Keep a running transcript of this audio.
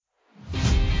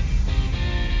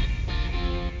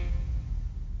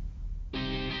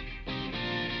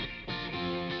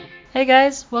Hey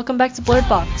guys, welcome back to Blurred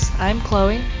Box. I'm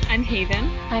Chloe. I'm Haven.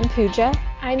 I'm Pooja.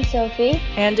 I'm Sophie.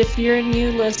 And if you're a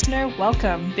new listener,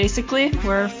 welcome. Basically,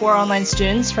 we're 4 online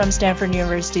students from Stanford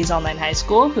University's online high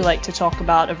school who like to talk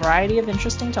about a variety of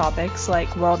interesting topics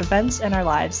like world events and our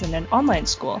lives in an online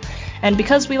school. And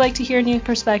because we like to hear new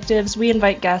perspectives, we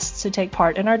invite guests to take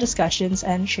part in our discussions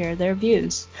and share their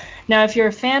views. Now, if you're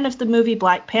a fan of the movie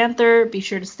Black Panther, be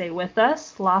sure to stay with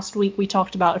us. Last week, we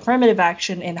talked about affirmative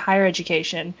action in higher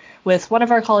education with one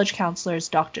of our college counselors,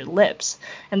 Dr. Lips,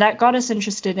 and that got us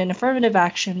interested in affirmative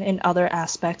action in other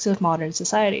aspects of modern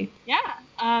society.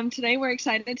 Yeah, today we're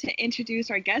excited to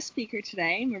introduce our guest speaker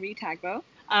today, Marie Tagbo.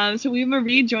 So we have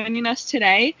Marie joining us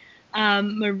today.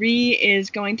 Marie is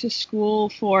going to school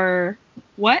for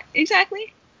what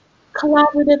exactly?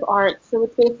 Collaborative arts. So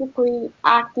it's basically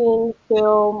acting,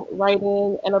 film,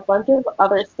 writing, and a bunch of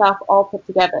other stuff all put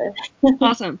together.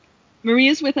 Awesome. Marie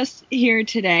is with us here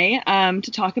today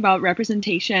to talk about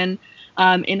representation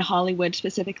in Hollywood,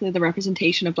 specifically the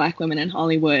representation of Black women in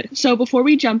Hollywood. So before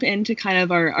we jump into kind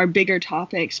of our bigger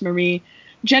topics, Marie,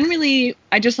 generally,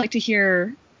 I'd just like to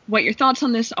hear what your thoughts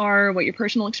on this are, what your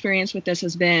personal experience with this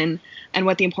has been, and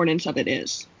what the importance of it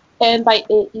is. And by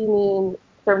it, you mean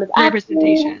affirmative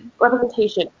Representation.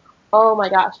 Representation. Oh my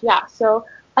gosh, yeah. So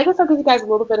I guess I'll give you guys a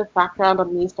little bit of background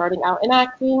on me starting out in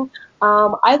acting.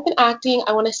 I've been acting,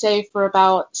 I want to say, for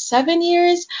about 7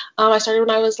 years. I started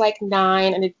when I was like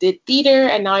 9, and I did theater,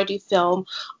 and now I do film.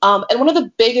 And one of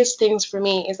the biggest things for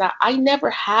me is that I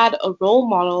never had a role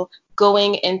model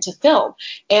going into film.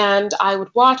 And I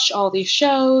would watch all these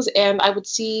shows, and I would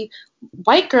see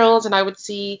white girls, and I would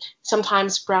see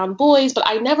sometimes brown boys, but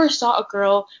I never saw a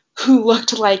girl who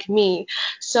looked like me.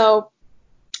 So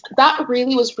that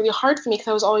really was really hard for me because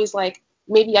I was always like,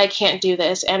 maybe I can't do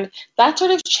this. And that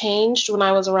sort of changed when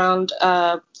I was around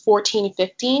 14,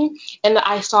 15, and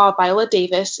I saw Viola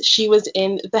Davis. She was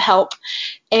in The Help,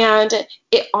 and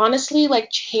it honestly like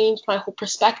changed my whole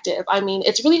perspective. I mean,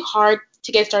 it's really hard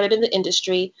to get started in the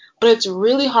industry, but it's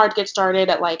really hard to get started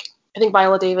at like, I think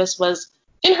Viola Davis was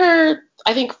in her,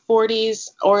 I think,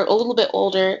 40s or a little bit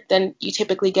older than you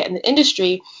typically get in the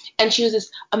industry. And she was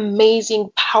this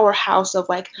amazing powerhouse of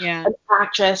like an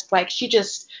actress. Like she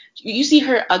just, you see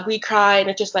her ugly cry, and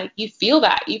it's just like, you feel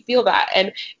that.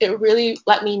 And it really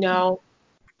let me know,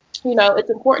 it's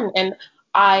important. And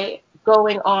I,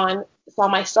 going on, saw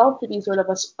myself to be sort of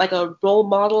like a role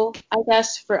model, I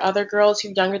guess, for other girls who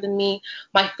are younger than me.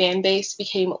 My fan base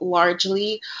became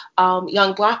largely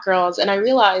young Black girls, and I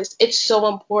realized it's so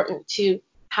important to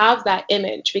have that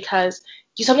image because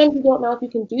sometimes you don't know if you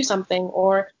can do something,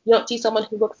 or you don't see someone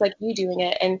who looks like you doing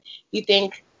it, and you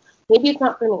think maybe it's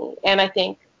not for me. And I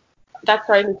think that's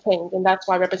starting to change, and that's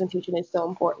why representation is so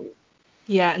important.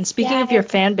 Yeah, and speaking of your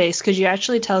fan base, could you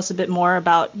actually tell us a bit more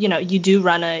about, you do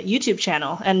run a YouTube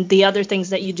channel and the other things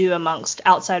that you do amongst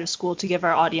outside of school to give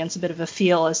our audience a bit of a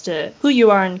feel as to who you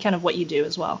are and kind of what you do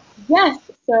as well? Yes,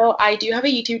 so I do have a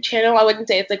YouTube channel. I wouldn't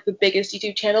say it's like the biggest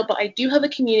YouTube channel, but I do have a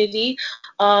community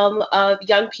of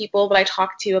young people that I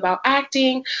talk to about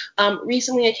acting.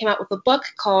 Recently, I came out with a book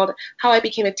called How I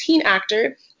Became a Teen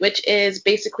Actor, which is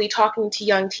basically talking to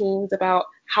young teens about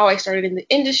how I started in the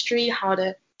industry, how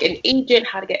to get an agent,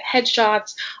 how to get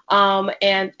headshots,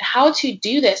 and how to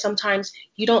do this. Sometimes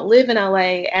you don't live in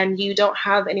LA and you don't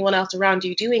have anyone else around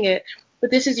you doing it,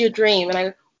 but this is your dream. And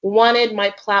I wanted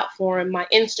my platform, my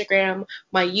Instagram,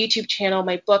 my YouTube channel,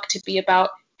 my book to be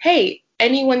about, hey,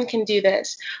 anyone can do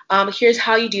this. Here's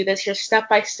how you do this. Here's step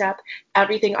by step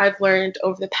everything I've learned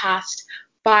over the past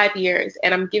 5 years,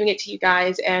 and I'm giving it to you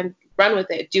guys, and run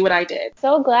with it. Do what I did.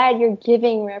 So glad you're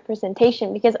giving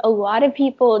representation because a lot of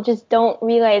people just don't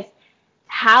realize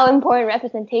how important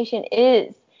representation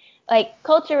is. Like,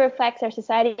 culture reflects our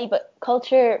society, but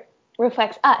culture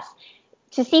reflects us.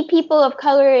 To see people of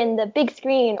color in the big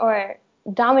screen or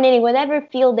dominating whatever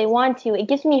field they want to, it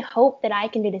gives me hope that I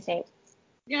can do the same.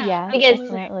 Yeah, because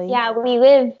absolutely. We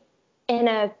live in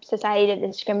a society that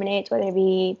discriminates, whether it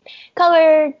be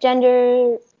color,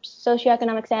 gender,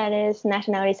 socioeconomic status,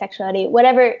 nationality, sexuality,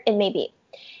 whatever it may be.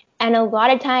 And a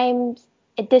lot of times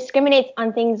it discriminates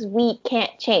on things we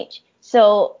can't change.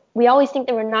 So we always think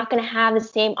that we're not going to have the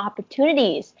same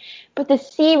opportunities. But to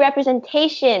see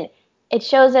representation, it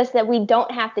shows us that we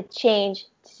don't have to change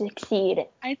to succeed.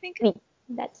 I think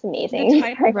that's amazing. The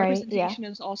type of representation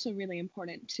is also really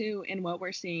important too in what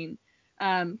we're seeing,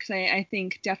 because I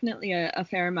think definitely a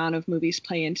fair amount of movies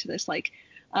play into this like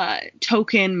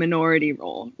token minority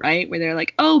role, right? Where they're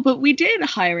like, oh, but we did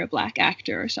hire a Black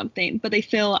actor or something, but they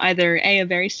fill either a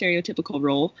very stereotypical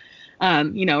role,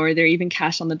 or they're even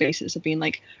cast on the basis of being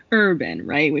like urban,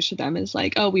 right? Which to them is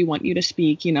like, oh, we want you to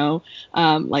speak,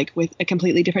 like with a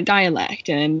completely different dialect,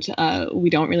 and we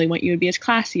don't really want you to be as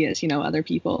classy as, other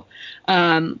people.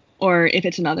 Or if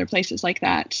it's in other places like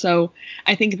that. So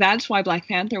I think that's why Black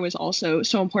Panther was also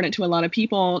so important to a lot of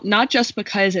people, not just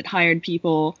because it hired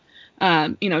people,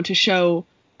 to show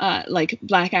like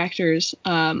Black actors,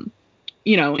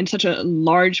 in such a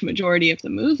large majority of the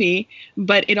movie,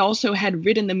 but it also had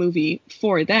written the movie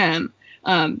for them,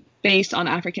 based on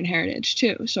African heritage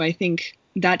too. So I think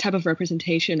that type of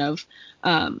representation of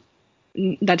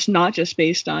that's not just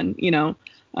based on,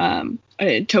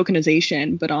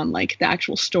 tokenization, but on like the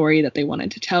actual story that they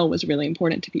wanted to tell was really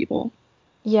important to people.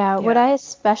 Yeah, what I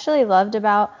especially loved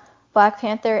about Black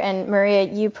Panther, and Maria,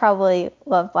 you probably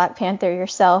love Black Panther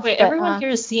yourself. Wait, but, everyone here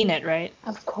has seen it, right?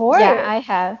 Of course. Yeah, I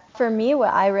have. For me,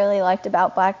 what I really liked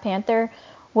about Black Panther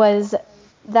was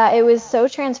that it was so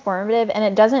transformative, and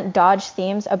it doesn't dodge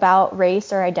themes about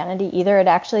race or identity either. It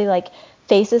actually like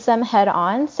faces them head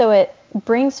on, so it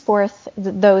brings forth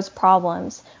those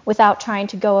problems without trying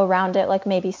to go around it like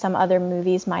maybe some other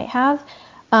movies might have.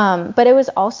 But it was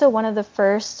also one of the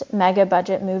first mega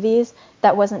budget movies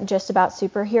that wasn't just about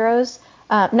superheroes,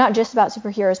 not just about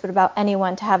superheroes, but about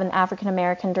anyone, to have an African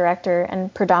American director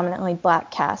and predominantly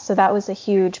Black cast. So that was a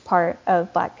huge part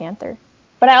of Black Panther.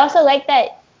 But I also like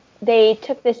that they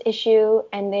took this issue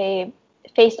and they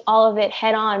faced all of it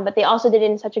head on, but they also did it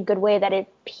in such a good way that it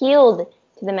appealed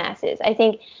to the masses. I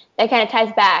think that kind of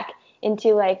ties back into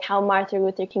like how Martin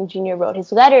Luther King Jr. wrote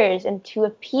his letters and to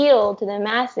appeal to the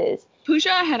masses. Pooja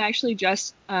had actually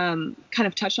just kind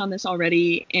of touched on this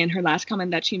already in her last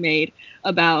comment that she made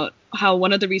about how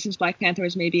one of the reasons Black Panther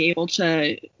was maybe able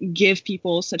to give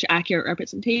people such accurate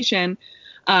representation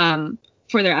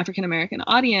for their African American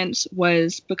audience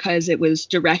was because it was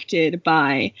directed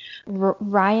by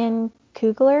Ryan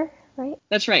Coogler, right?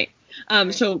 That's right.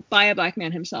 So by a Black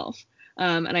man himself.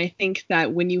 And I think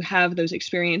that when you have those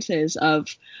experiences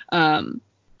of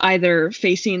either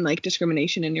facing like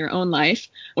discrimination in your own life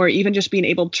or even just being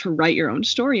able to write your own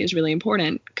story is really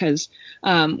important, because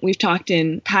we've talked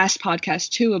in past podcasts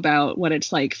too about what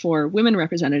it's like for women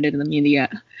represented in the media,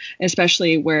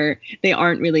 especially where they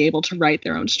aren't really able to write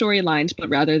their own storylines, but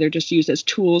rather they're just used as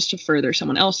tools to further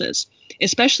someone else's,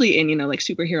 especially in, like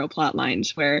superhero plot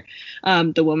lines where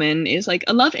the woman is like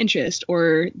a love interest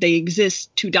or they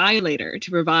exist to die later to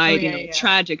provide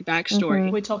tragic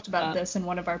backstory. We talked about this in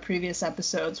one of our previous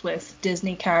episodes with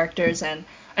Disney characters, and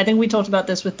I think we talked about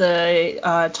this with the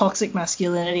toxic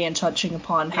masculinity and touching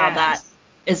upon how that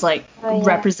is like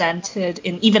represented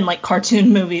in even like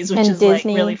cartoon movies, which is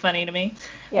Disney. Like really funny to me.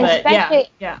 But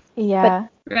yeah.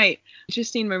 Right.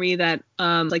 Interesting, Marie, that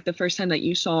like the first time that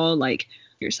you saw like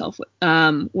yourself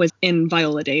was in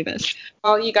Viola Davis.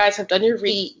 All you guys have done your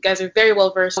read. You guys are very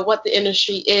well versed on what the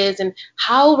industry is and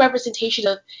how representation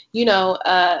of,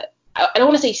 I don't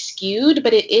want to say skewed,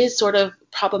 but it is sort of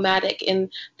problematic in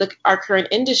our current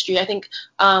industry. I think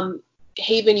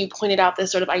Haven, you pointed out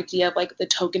this sort of idea of like the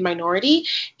token minority,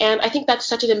 and I think that's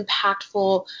such an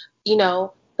impactful,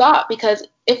 thought, because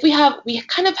if we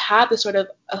kind of have this sort of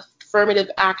affirmative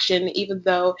action, even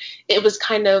though it was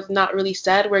kind of not really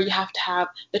said, where you have to have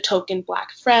the token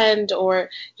Black friend, or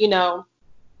you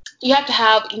have to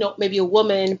have maybe a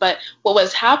woman. But what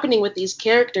was happening with these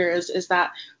characters is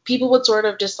that people would sort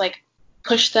of just like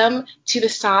push them to the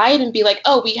side and be like,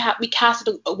 oh, we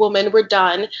casted a woman, we're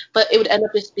done. But it would end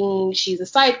up just being she's a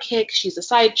sidekick, she's a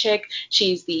side chick,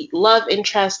 she's the love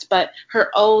interest, but her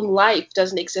own life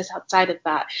doesn't exist outside of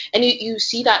that. And you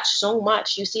see that so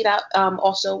much. You see that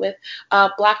also with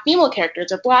Black female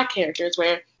characters or Black characters,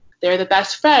 where they're the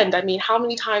best friend. I mean, how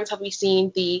many times have we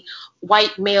seen the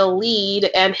white male lead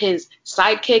and his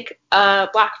sidekick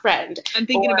Black friend? I'm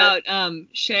thinking about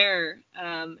Cher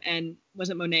and was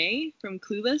it Monet from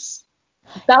Clueless?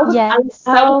 That was,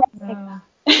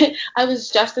 I was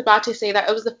just about to say that.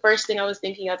 It was the first thing I was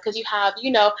thinking of, because you have,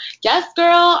 yes,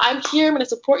 girl, I'm here, I'm going to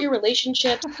support your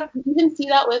relationship. You even see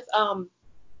that with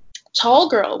Tall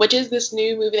Girl, which is this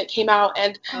new movie that came out,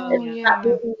 and that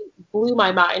movie blew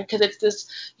my mind, because it's this,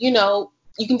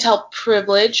 you can tell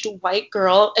privileged white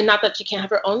girl, and not that she can't have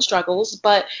her own struggles,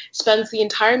 but spends the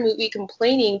entire movie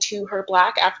complaining to her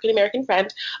Black African American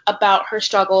friend about her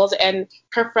struggles, and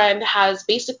her friend has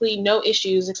basically no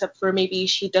issues except for maybe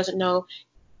she doesn't know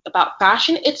about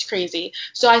fashion. It's crazy.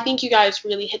 So I think you guys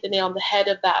really hit the nail on the head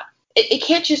of that. It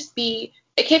can't just be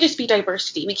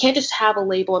diversity. We can't just have a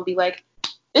label and be like,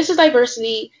 this is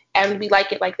diversity and we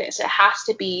like it like this. It has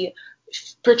to be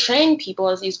portraying people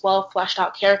as these well fleshed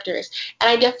out characters. And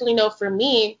I definitely know for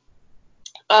me,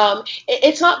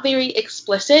 It's not very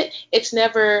explicit. It's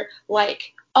never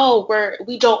like, oh,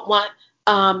 we don't want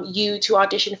you to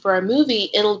audition for a movie.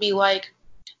 It'll be like,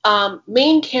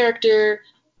 main character,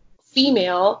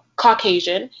 female,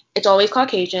 Caucasian. It's always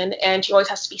Caucasian, and she always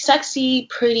has to be sexy,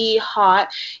 pretty,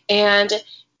 hot, and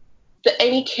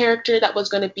any character that was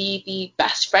going to be the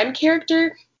best friend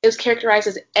character is characterized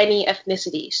as any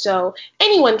ethnicity. So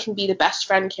anyone can be the best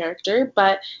friend character,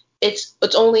 but it's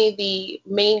only the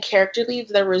main character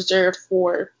leads that are reserved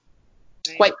for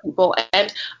white people.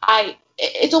 And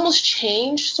it's almost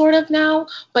changed sort of now,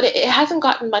 but it hasn't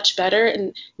gotten much better,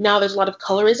 and now there's a lot of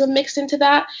colorism mixed into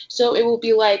that. So it will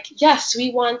be like, yes,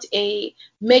 we want a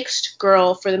mixed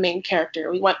girl for the main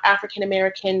character. We want African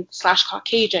American /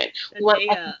 Caucasian. We want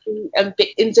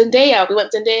in Zendaya. We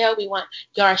want Zendaya. We want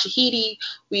Yara Shahidi.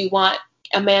 We want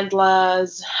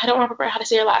Amanda's, I don't remember how to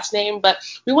say her last name, but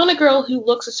we want a girl who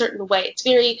looks a certain way. It's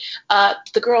very,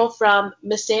 the girl from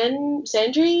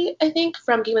Missandei, I think,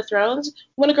 from Game of Thrones.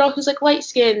 We want a girl who's like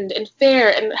light-skinned and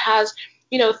fair and has,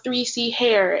 3C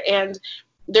hair, and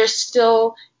there's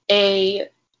still a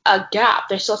gap.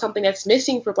 There's still something that's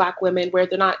missing for Black women where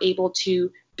they're not able to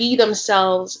be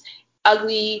themselves,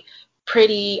 ugly,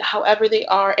 pretty, however they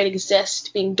are, and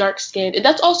exist, being dark-skinned. And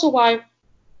that's also why,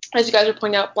 as you guys are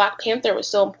pointing out, Black Panther was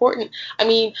so important. I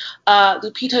mean,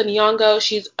 Lupita Nyong'o,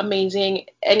 she's amazing.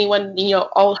 Everyone knows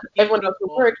her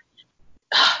work.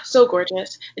 So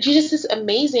gorgeous. And she's just this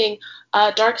amazing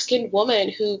dark-skinned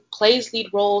woman who plays lead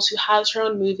roles, who has her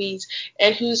own movies,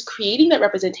 and who's creating that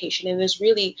representation and is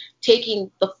really taking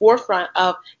the forefront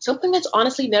of something that's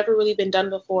honestly never really been done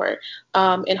before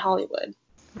in Hollywood.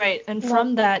 Right. And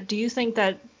from that, do you think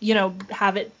that,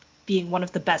 have it being one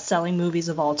of the best-selling movies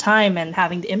of all time and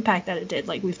having the impact that it did,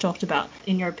 like we've talked about,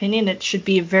 in your opinion, it should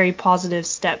be a very positive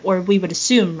step, or we would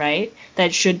assume, right, that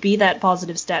it should be that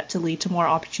positive step to lead to more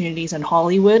opportunities in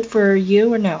Hollywood for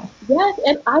you, or no? Yes,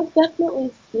 and I've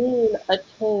definitely seen a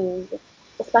change,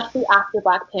 especially after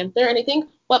Black Panther. And I think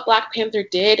what Black Panther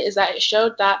did is that it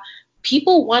showed that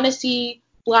people want to see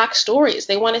Black stories.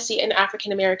 They want to see an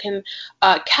African American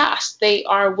cast. They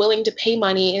are willing to pay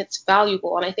money. It's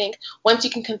valuable. And I think once you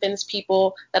can convince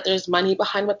people that there's money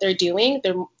behind what they're doing,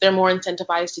 they're more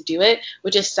incentivized to do it,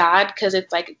 which is sad because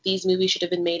it's like these movies should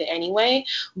have been made anyway.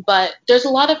 But there's a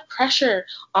lot of pressure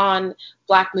on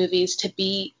Black movies to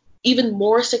be even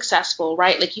more successful,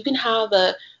 right? Like you can have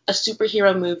a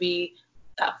superhero movie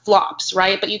that flops,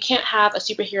 right? But you can't have a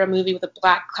superhero movie with a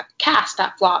Black cast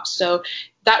that flops. So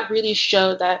that really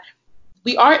showed that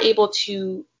we are able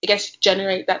to, I guess,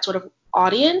 generate that sort of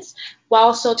audience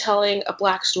while still telling a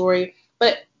Black story.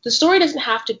 But the story doesn't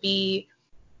have to be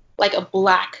like a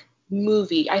Black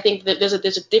movie. I think that there's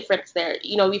a difference there.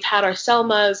 We've had our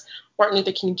Selmas, Martin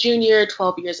Luther King Jr.,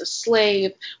 12 Years a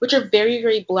Slave, which are very,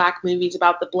 very Black movies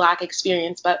about the Black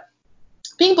experience. But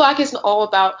being Black isn't all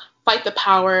about fight the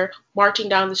power, marching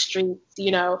down the streets,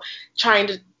 trying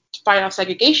to fight off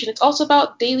segregation. It's also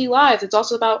about daily lives. It's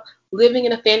also about living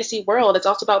in a fantasy world. It's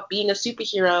also about being a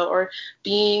superhero or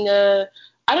being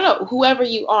whoever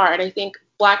you are. And I think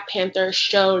Black Panther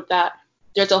showed that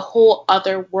there's a whole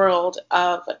other world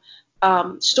of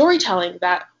storytelling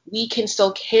that we can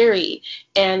still carry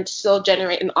and still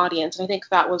generate an audience. And I think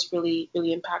that was really,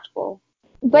 really impactful.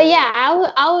 But yeah, I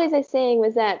was saying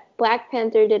was that Black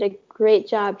Panther did a great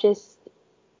job just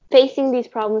facing these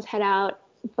problems head out,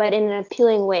 but in an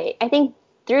appealing way. I think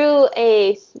through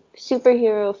a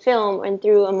superhero film and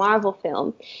through a Marvel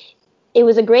film, it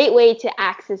was a great way to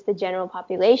access the general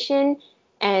population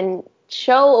and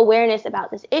show awareness about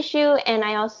this issue. And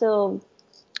I also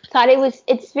thought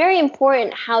it's very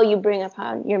important how you bring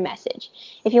upon your message.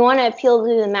 If you want to appeal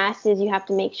to the masses, you have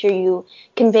to make sure you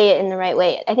convey it in the right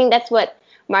way. I think that's what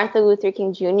Martin Luther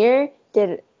King Jr.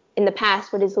 did in the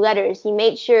past with his letters. He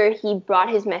made sure he brought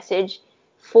his message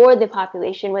for the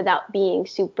population without being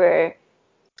super,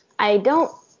 I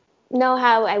don't know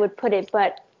how I would put it,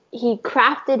 but he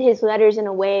crafted his letters in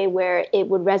a way where it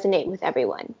would resonate with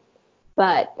everyone.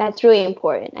 But that's really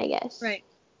important, I guess. Right.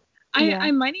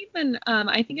 I might even,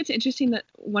 I think it's interesting that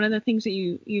one of the things that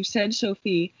you said,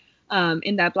 Sophie,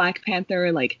 in that Black Panther,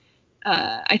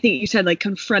 I think you said,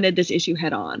 confronted this issue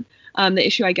head on. The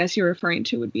issue I guess you're referring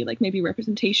to would be, maybe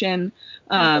representation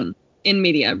in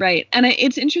media, right? And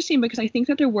it's interesting because I think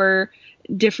that there were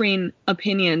differing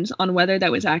opinions on whether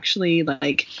that was actually,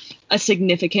 a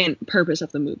significant purpose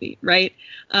of the movie, right?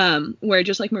 Where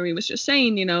just like Marie was just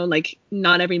saying,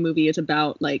 not every movie is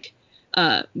about,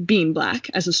 being Black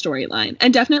as a storyline.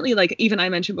 And definitely, even I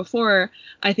mentioned before,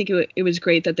 I think it was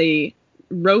great that they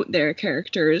wrote their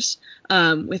characters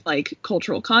with like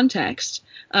cultural context.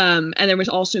 And there was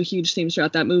also huge themes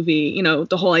throughout that movie. You know,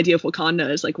 the whole idea of Wakanda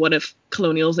is like, what if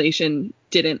colonialization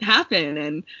didn't happen,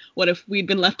 and what if we'd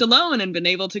been left alone and been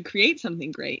able to create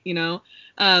something great, you know?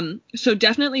 So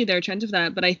definitely there are trends of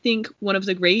that. But I think one of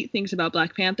the great things about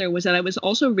Black Panther was that it was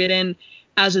also written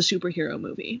as a superhero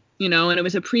movie, you know, and it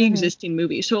was a pre-existing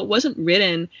movie. So it wasn't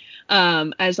written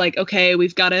as like, okay,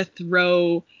 we've got to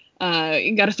throw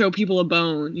you got to throw people a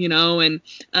bone, you know, and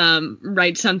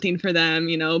write something for them,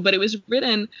 you know, but it was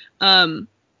written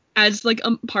as like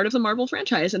a part of the Marvel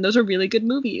franchise, and those are really good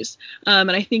movies.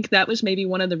 And I think that was maybe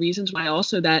one of the reasons why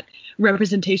also that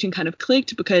representation kind of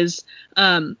clicked, because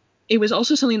it was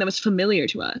also something that was familiar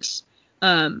to us.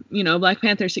 You know, Black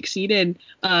Panther succeeded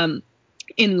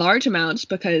in large amounts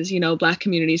because, you know, Black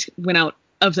communities went out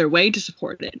of their way to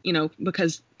support it, you know,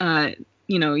 because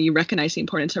you know, you recognize the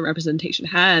importance that representation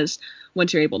has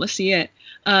once you're able to see it.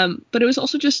 But it was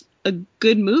also just a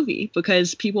good movie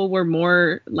because people were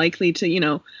more likely to, you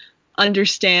know,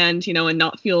 understand, you know, and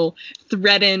not feel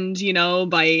threatened, you know,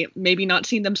 by maybe not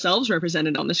seeing themselves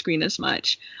represented on the screen as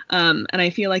much. And I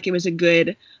feel like it was a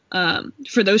good,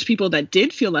 for those people that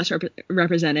did feel less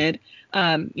represented,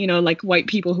 you know, like white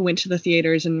people who went to the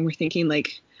theaters and were thinking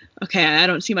like, okay, I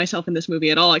don't see myself in this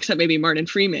movie at all, except maybe Martin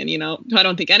Freeman, you know, I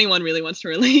don't think anyone really wants to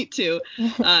relate to,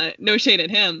 no shade at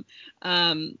him.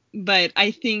 But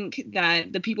I think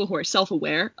that the people who are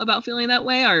self-aware about feeling that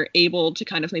way are able to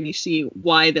kind of maybe see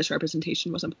why this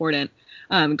representation was important,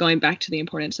 going back to the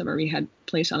importance that Marie had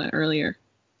placed on it earlier.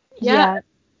 Yeah.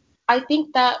 I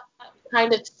think that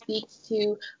kind of speaks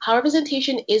to how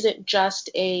representation isn't just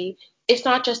it's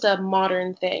not just a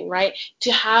modern thing, right?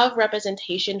 To have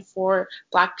representation for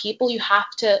Black people, you have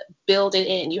to build it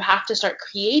in. You have to start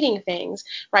creating things,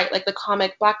 right? Like the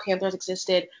comic Black Panthers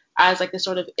existed as like this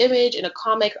sort of image in a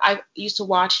comic. I used to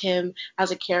watch him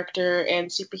as a character in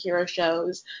superhero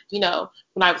shows, you know,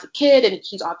 when I was a kid, and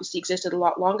he's obviously existed a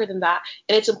lot longer than that.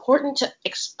 And it's important to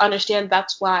understand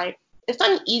that's why it's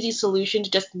not an easy solution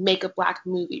to just make a Black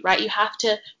movie, right? You have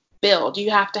to build. You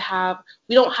have to have,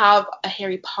 we don't have a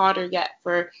Harry Potter yet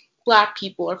for Black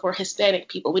people or for Hispanic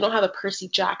people. We don't have a Percy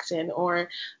Jackson or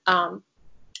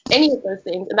any of those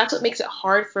things. And that's what makes it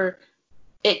hard for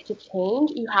it to change.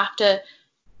 You have to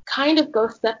kind of go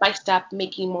step by step,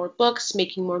 making more books,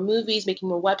 making more movies, making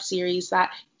more web series that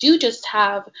do just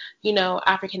have, you know,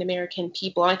 African American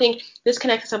people. And I think this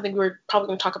connects to something we're probably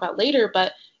going to talk about later,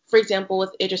 but for example,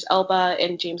 with Idris Elba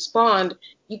and James Bond,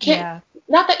 you can't,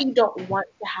 not that you don't want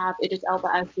to have Idris Elba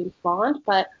as James Bond,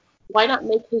 but why not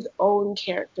make his own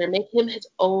character, make him his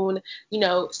own, you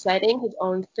know, setting, his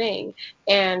own thing,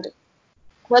 and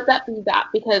let that be that.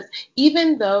 Because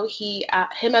even though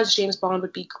him as James Bond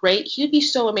would be great, he would be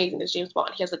so amazing as James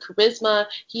Bond. He has the charisma,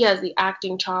 he has the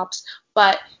acting chops,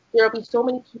 but there will be so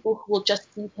many people who will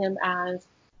just see him as,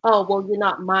 oh, well, you're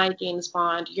not my James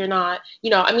Bond. You're not,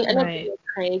 you know, I mean, I know Daniel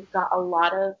Craig got a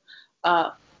lot of,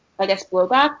 I guess,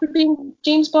 blowback for being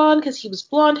James Bond because he was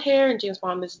blonde hair and James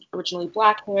Bond was originally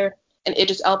black hair. And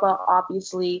Idris Elba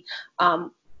obviously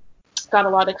got a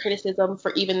lot of criticism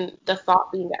for even the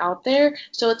thought being out there.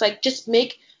 So it's like,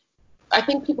 I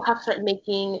think people have to start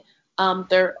making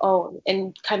their own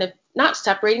and kind of not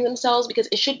separating themselves, because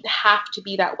it shouldn't have to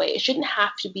be that way. It shouldn't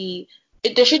have to be,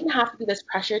 there shouldn't have to be this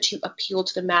pressure to appeal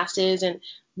to the masses and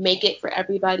make it for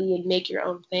everybody and make your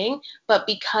own thing. But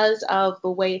because of the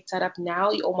way it's set up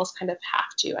now, you almost kind of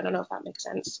have to. I don't know if that makes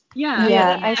sense.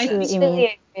 Yeah, I see what you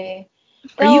mean.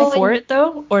 Are you for it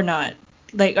though, or not?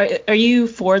 Like, are you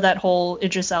for that whole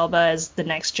Idris Elba as the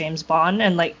next James Bond?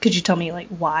 And like, could you tell me like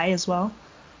why as well?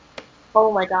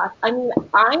 Oh my gosh. I mean,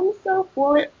 I'm so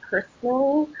for it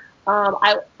personally.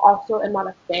 I also am not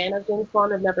a fan of James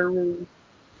Bond. I've never really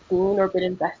seen or been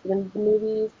invested in the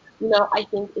movies. You know, I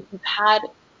think if you've had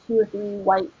 2 or 3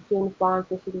 white James Bonds,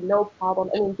 there should be no problem.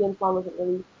 I mean, James Bond wasn't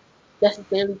really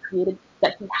necessarily created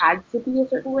that he had to be a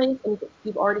certain race, and if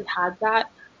you've already had that,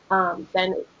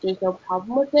 then there's no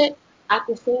problem with it. At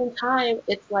the same time,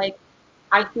 it's like,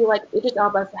 I feel like Idris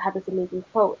Elba had this amazing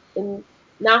quote, and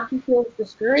now he feels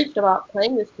discouraged about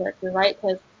playing this character, right?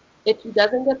 Because if he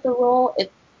doesn't get the role,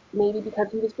 it's maybe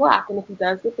because he was black, and if he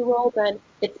does get the role, then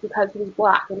it's because he was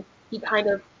black, and he kind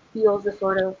of feels this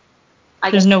sort of,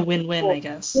 there's no win-win, I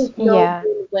guess. There's no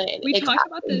win-win. We talked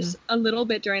about this a little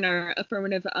bit during our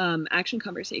affirmative action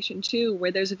conversation too,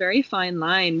 where there's a very fine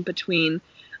line between,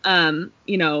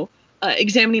 you know,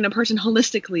 examining a person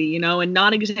holistically, you know, and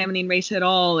not examining race at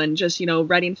all, and just, you know,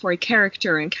 writing for a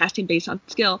character and casting based on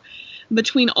skill,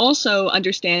 between also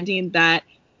understanding that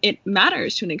it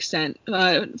matters to an extent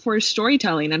for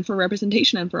storytelling and for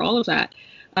representation and for all of that.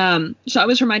 So I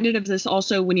was reminded of this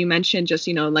also when you mentioned just,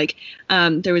 like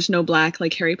there was no black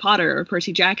like Harry Potter or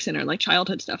Percy Jackson or like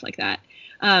childhood stuff like that.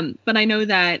 But I know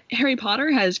that Harry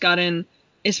Potter has gotten,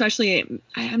 especially,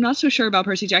 I'm not so sure about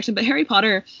Percy Jackson, but Harry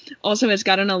Potter also has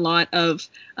gotten a lot of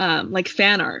like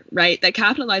fan art, right? That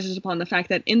capitalizes upon the fact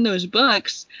that in those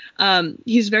books,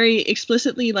 he's very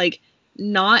explicitly like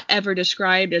not ever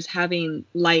described as having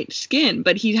light skin,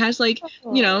 but he has like,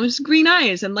 his green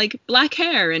eyes and like black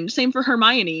hair, and same for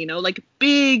Hermione, like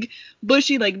big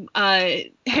bushy like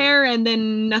hair and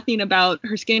then nothing about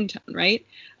her skin tone, right?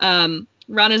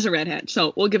 Ron is a redhead,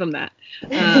 so we'll give him that.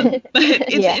 But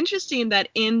it's interesting that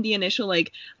in the initial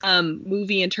like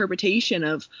movie interpretation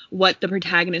of what the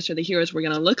protagonists or the heroes were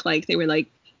going to look like, they were like,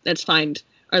 let's find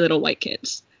our little white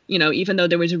kids. Even though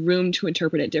there was room to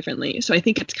interpret it differently. So I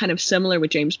think it's kind of similar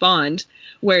with James Bond,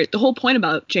 where the whole point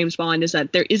about James Bond is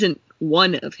that there isn't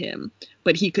one of him,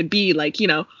 but he could be like,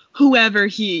 whoever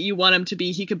you want him to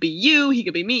be. He could be you, he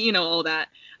could be me, all that.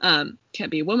 Can't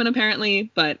be a woman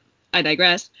apparently, but I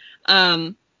digress.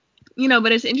 But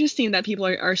it's interesting that people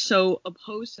are so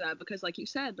opposed to that because, like you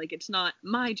said, like it's not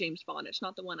my James Bond. It's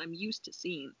not the one I'm used to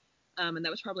seeing. And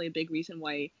that was probably a big reason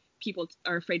why people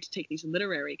are afraid to take these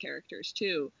literary characters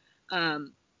too.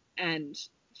 And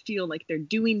feel like they're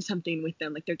doing something with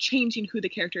them, like they're changing who the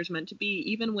character is meant to be,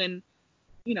 even when,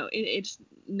 it's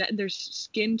their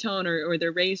skin tone or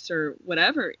their race or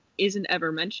whatever isn't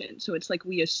ever mentioned. So it's like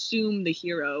we assume the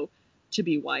hero to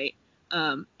be white,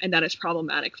 and that it's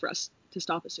problematic for us to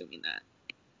stop assuming that.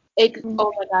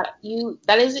 Oh my God,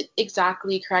 that is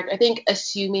exactly correct. I think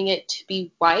assuming it to be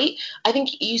white. I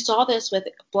think you saw this with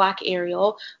Black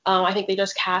Ariel. I think they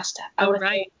just cast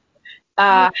Halle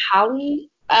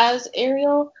as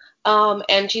Ariel,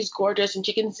 and she's gorgeous and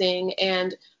she can sing,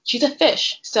 and she's a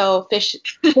fish, so fish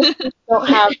don't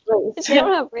have race. They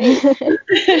don't have race.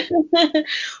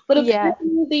 But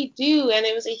apparently they do, and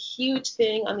it was a huge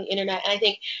thing on the internet, and I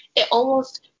think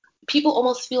people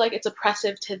almost feel like it's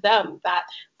oppressive to them that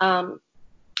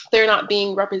they're not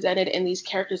being represented in these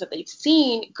characters that they've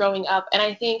seen growing up. And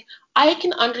I think I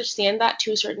can understand that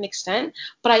to a certain extent,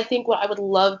 but I think what I would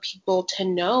love people to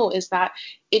know is that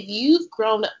if you've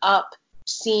grown up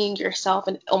seeing yourself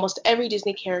in almost every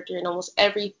Disney character, in almost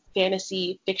every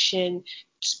fantasy fiction,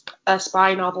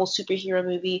 spy novel, superhero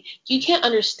movie, you can't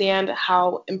understand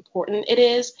how important it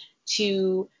is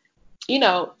to,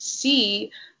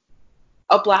 see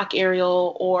a Black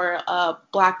Ariel or a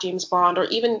Black James Bond, or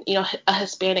even a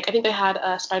Hispanic. I think they had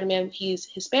Spider-Man. He's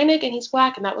Hispanic and he's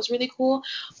Black, and that was really cool.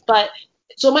 But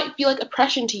so it might feel like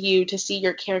oppression to you to see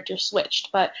your character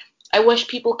switched. But I wish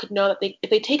people could know that if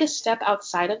they take a step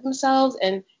outside of themselves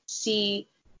and see,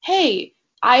 hey,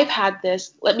 I've had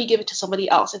this, let me give it to somebody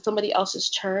else. It's somebody else's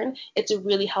turn. It's a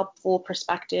really helpful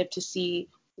perspective to see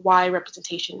why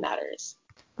representation matters.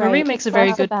 Marie makes a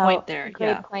very good point there.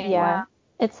 Great point. Yeah.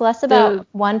 It's less about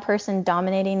one person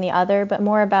dominating the other, but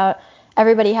more about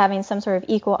everybody having some sort of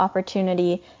equal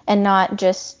opportunity and not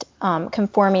just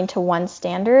conforming to one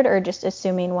standard or just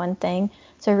assuming one thing.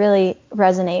 So I really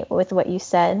resonate with what you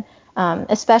said,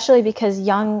 especially because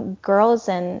young girls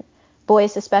and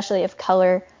boys, especially of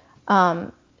color,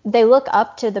 they look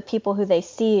up to the people who they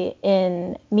see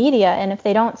in media. And if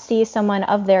they don't see someone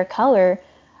of their color,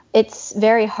 it's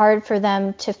very hard for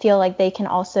them to feel like they can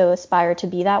also aspire to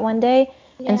be that one day.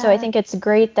 Yeah. And so I think it's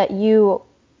great that you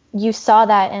saw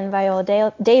that in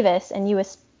Viola Davis, and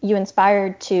you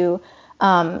inspired to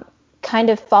kind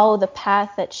of follow the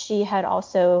path that she had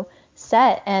also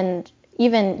set. And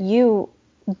even you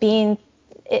being,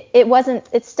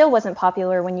 it still wasn't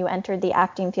popular when you entered the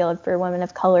acting field for women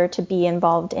of color to be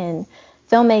involved in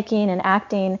filmmaking and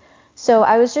acting. So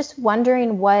I was just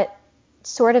wondering what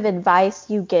sort of advice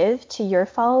you give to your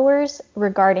followers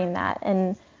regarding that,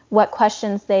 and what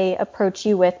questions they approach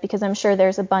you with, because I'm sure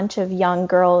there's a bunch of young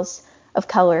girls of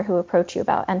color who approach you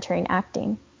about entering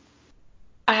acting.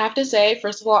 I have to say,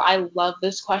 first of all, I love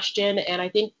this question, and I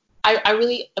think I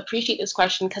really appreciate this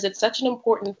question because it's such an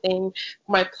important thing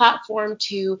for my platform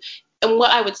to, and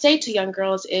what I would say to young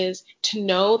girls is to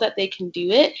know that they can do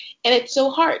it. And it's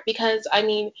so hard because,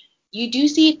 you do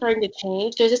see it starting to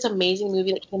change. There's this amazing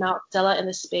movie that came out, Stella and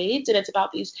the Spades, and it's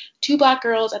about these two Black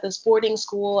girls at this boarding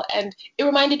school, and it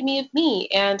reminded me of me.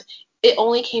 And it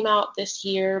only came out this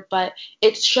year, but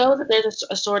it shows that there's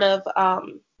a sort of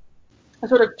a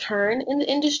sort of turn in the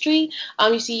industry.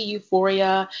 You see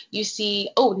Euphoria, you see,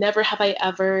 oh, Never Have I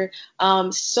Ever,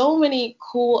 so many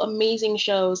cool, amazing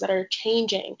shows that are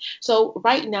changing. So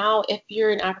right now, if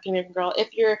you're an African American girl,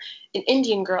 if you're an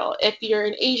Indian girl, if you're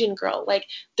an Asian girl, like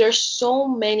there's so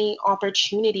many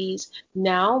opportunities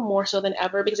now more so than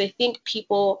ever because I think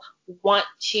people want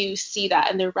to see that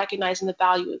and they're recognizing the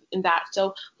value in that.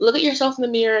 So look at yourself in the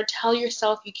mirror, tell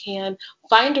yourself you can,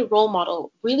 find a role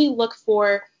model, really look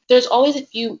for there's always a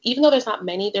few, even though there's not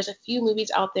many, there's a few movies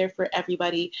out there for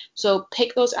everybody. So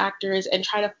pick those actors and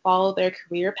try to follow their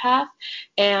career path.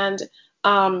 And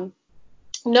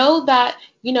know that,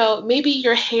 maybe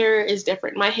your hair is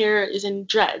different. My hair is in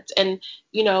dreads. And,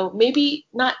 maybe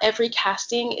not every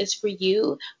casting is for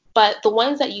you, but the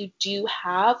ones that you do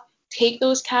have, take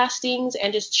those castings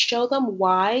and just show them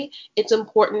why it's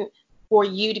important for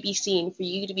you to be seen, for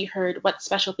you to be heard, what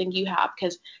special thing you have,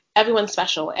 because everyone's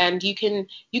special and you can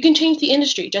change the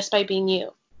industry just by being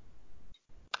you.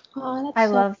 Oh, that's I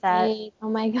so love that. great. Oh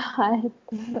my God.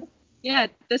 Yeah,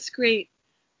 that's great.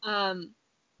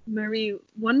 Marie,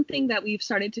 one thing that we've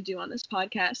started to do on this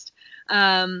podcast,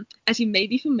 as you may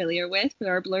be familiar with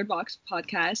our Blurred Box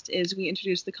podcast, is we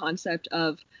introduce the concept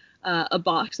of a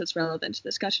box that's relevant to the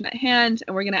discussion at hand,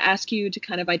 and we're going to ask you to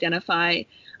kind of identify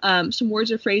some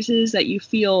words or phrases that you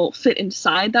feel fit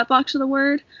inside that box of the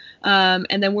word,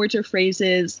 and then words or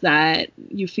phrases that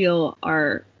you feel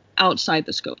are outside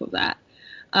the scope of that.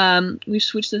 We've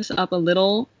switched this up a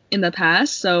little in the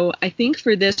past, so I think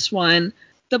for this one,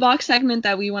 the box segment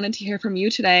that we wanted to hear from you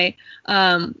today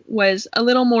was a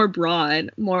little more broad,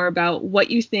 more about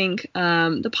what you think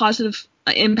the positive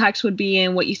impacts would be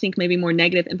and what you think maybe more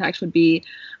negative impacts would be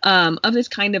of this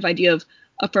kind of idea of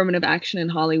affirmative action in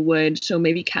Hollywood. So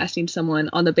maybe casting someone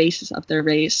on the basis of their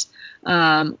race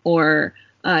or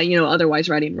otherwise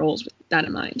writing roles with that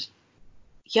in mind.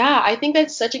 Yeah, I think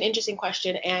that's such an interesting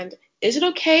question. And is it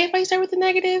okay if I start with the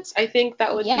negatives? I think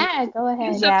that would Yeah, go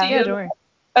ahead. It's up to you. Yeah, don't worry.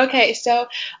 Okay, so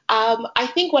I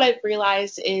think what I've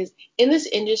realized is in this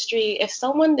industry, if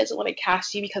someone doesn't want to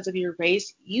cast you because of your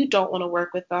race, you don't want to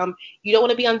work with them. You don't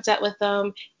want to be on set with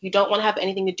them. You don't want to have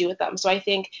anything to do with them. So I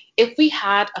think if we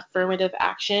had affirmative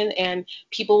action and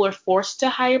people were forced to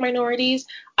hire minorities,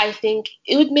 I think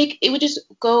it would just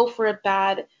go for a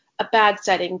bad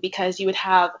setting because you would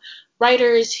have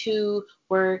writers who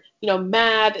were,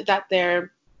 mad that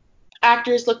their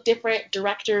actors look different,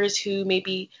 directors who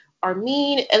maybe are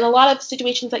mean, and a lot of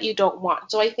situations that you don't want.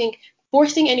 So I think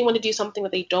forcing anyone to do something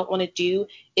that they don't want to do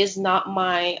is not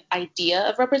my idea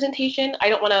of representation. I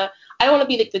don't want to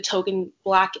be like the token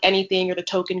black anything or the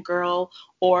token girl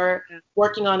or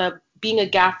working on being a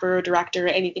gaffer or director or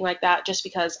anything like that just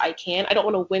because I can. I don't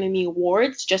want to win any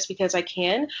awards just because I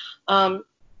can.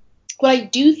 What I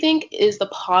do think is the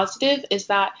positive is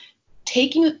that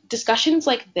taking discussions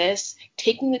like this,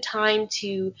 taking the time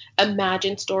to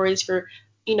imagine stories for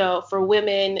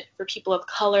women, for people of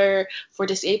color, for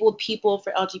disabled people,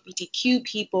 for LGBTQ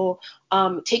people,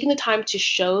 taking the time to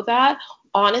show that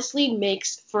honestly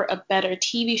makes for a better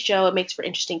TV show. It makes for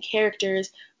interesting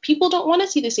characters. People don't want to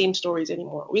see the same stories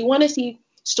anymore. We want to see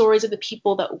stories of the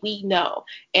people that we know.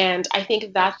 And I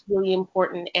think that's really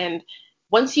important. And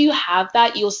once you have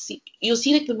that, you'll see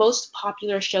like the most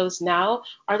popular shows now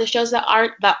are the shows that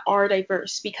are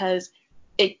diverse because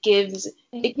it gives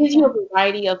you a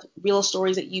variety of real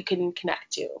stories that you can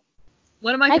connect to.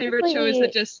 One of my favorite shows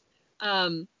that just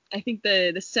I think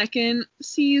the second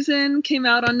season came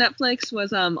out on Netflix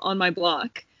was On My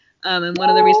Block. And one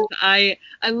of the reasons I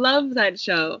love that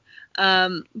show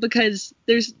because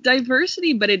there's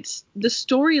diversity, but the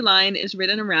storyline is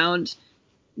written around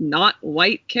not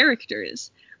white characters.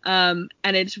 And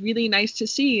it's really nice to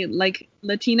see like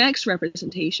Latinx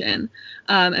representation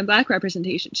and Black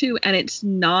representation too. And it's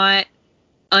not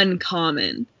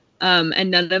uncommon. And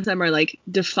none of them are like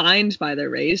defined by their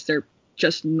race. They're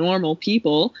just normal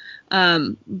people.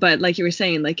 But like you were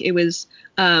saying, like it was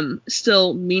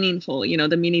still meaningful.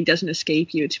 The meaning doesn't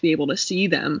escape you to be able to see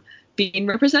them being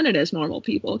represented as normal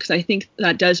people. Because I think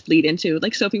that does bleed into,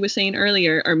 like Sophie was saying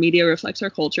earlier, our media reflects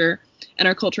our culture and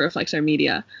our culture reflects our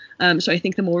media. So I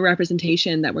think the more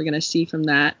representation that we're going to see from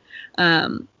that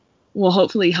will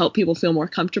hopefully help people feel more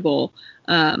comfortable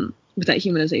with that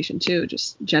humanization too,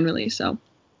 just generally. So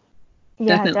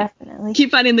Yeah, definitely.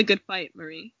 Keep fighting the good fight,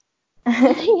 Marie.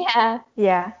 Yeah.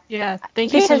 Yeah.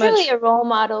 Thank you so She's much. really a role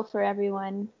model for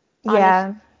everyone. Yeah.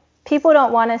 Honestly. People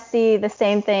don't want to see the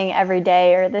same thing every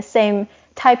day or the same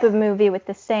type of movie with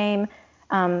the same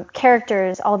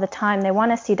characters all the time. They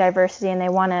want to see diversity and they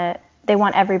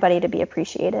want everybody to be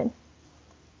appreciated.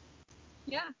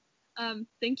 Yeah.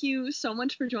 Thank you so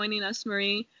much for joining us,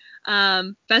 Marie.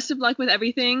 Best of luck with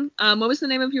everything. What was the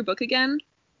name of your book again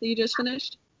that you just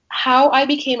finished? How I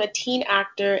Became a Teen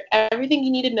Actor, everything you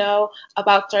need to know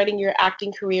about starting your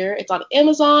acting career. It's on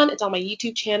Amazon, it's on my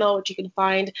YouTube channel, which you can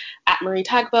find at Marie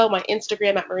Tagbo, my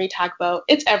Instagram at Marie Tagbo.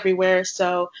 It's everywhere,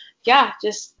 so yeah,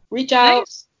 just reach out.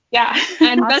 Nice. Yeah.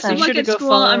 And Awesome. best of Be luck sure to at go school.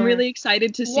 follow I'm her. really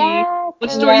excited to see Yes,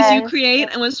 what stories you yes. create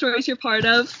and what stories you're part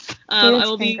of. I Huge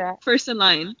will be congrats. first in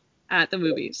line at the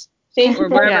movies Thank or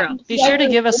you. wherever Yeah, else. be sure to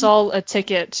give us all a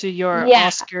ticket to your Yeah.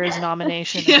 Oscars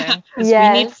nomination Yeah. there, because we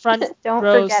need Yes. front Don't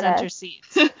row forget center us.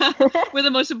 seats. We're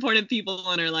the most important people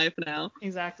in our life now.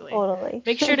 Exactly. Totally.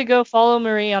 Make sure to go follow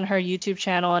Marie on her YouTube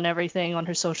channel and everything, on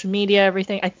her social media,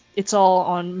 everything. It's all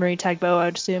on Marie Tagbo,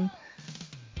 I'd assume.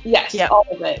 Yes, Yeah. all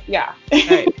of it. Yeah. All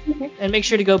right. And make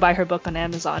sure to go buy her book on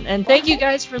Amazon. And thank you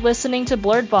guys for listening to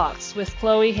Blurred Box with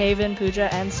Chloe, Haven,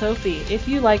 Pooja, and Sophie. If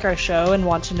you like our show and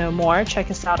want to know more,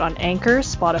 check us out on Anchor,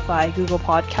 Spotify, Google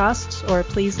Podcasts, or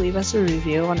please leave us a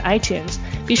review on iTunes.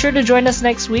 Be sure to join us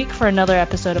next week for another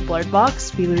episode of Blurred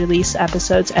Box. We release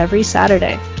episodes every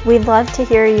Saturday. We'd love to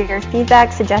hear your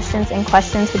feedback, suggestions, and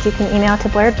questions, which you can email to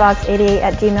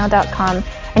blurredbox88@gmail.com.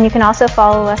 And you can also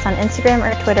follow us on Instagram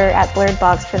or Twitter at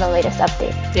blurredbox for the latest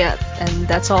updates. Yeah, and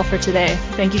that's all for today.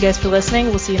 Thank you guys for listeing.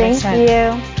 We'll see you next time. Thank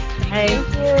you. Bye.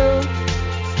 Thank you.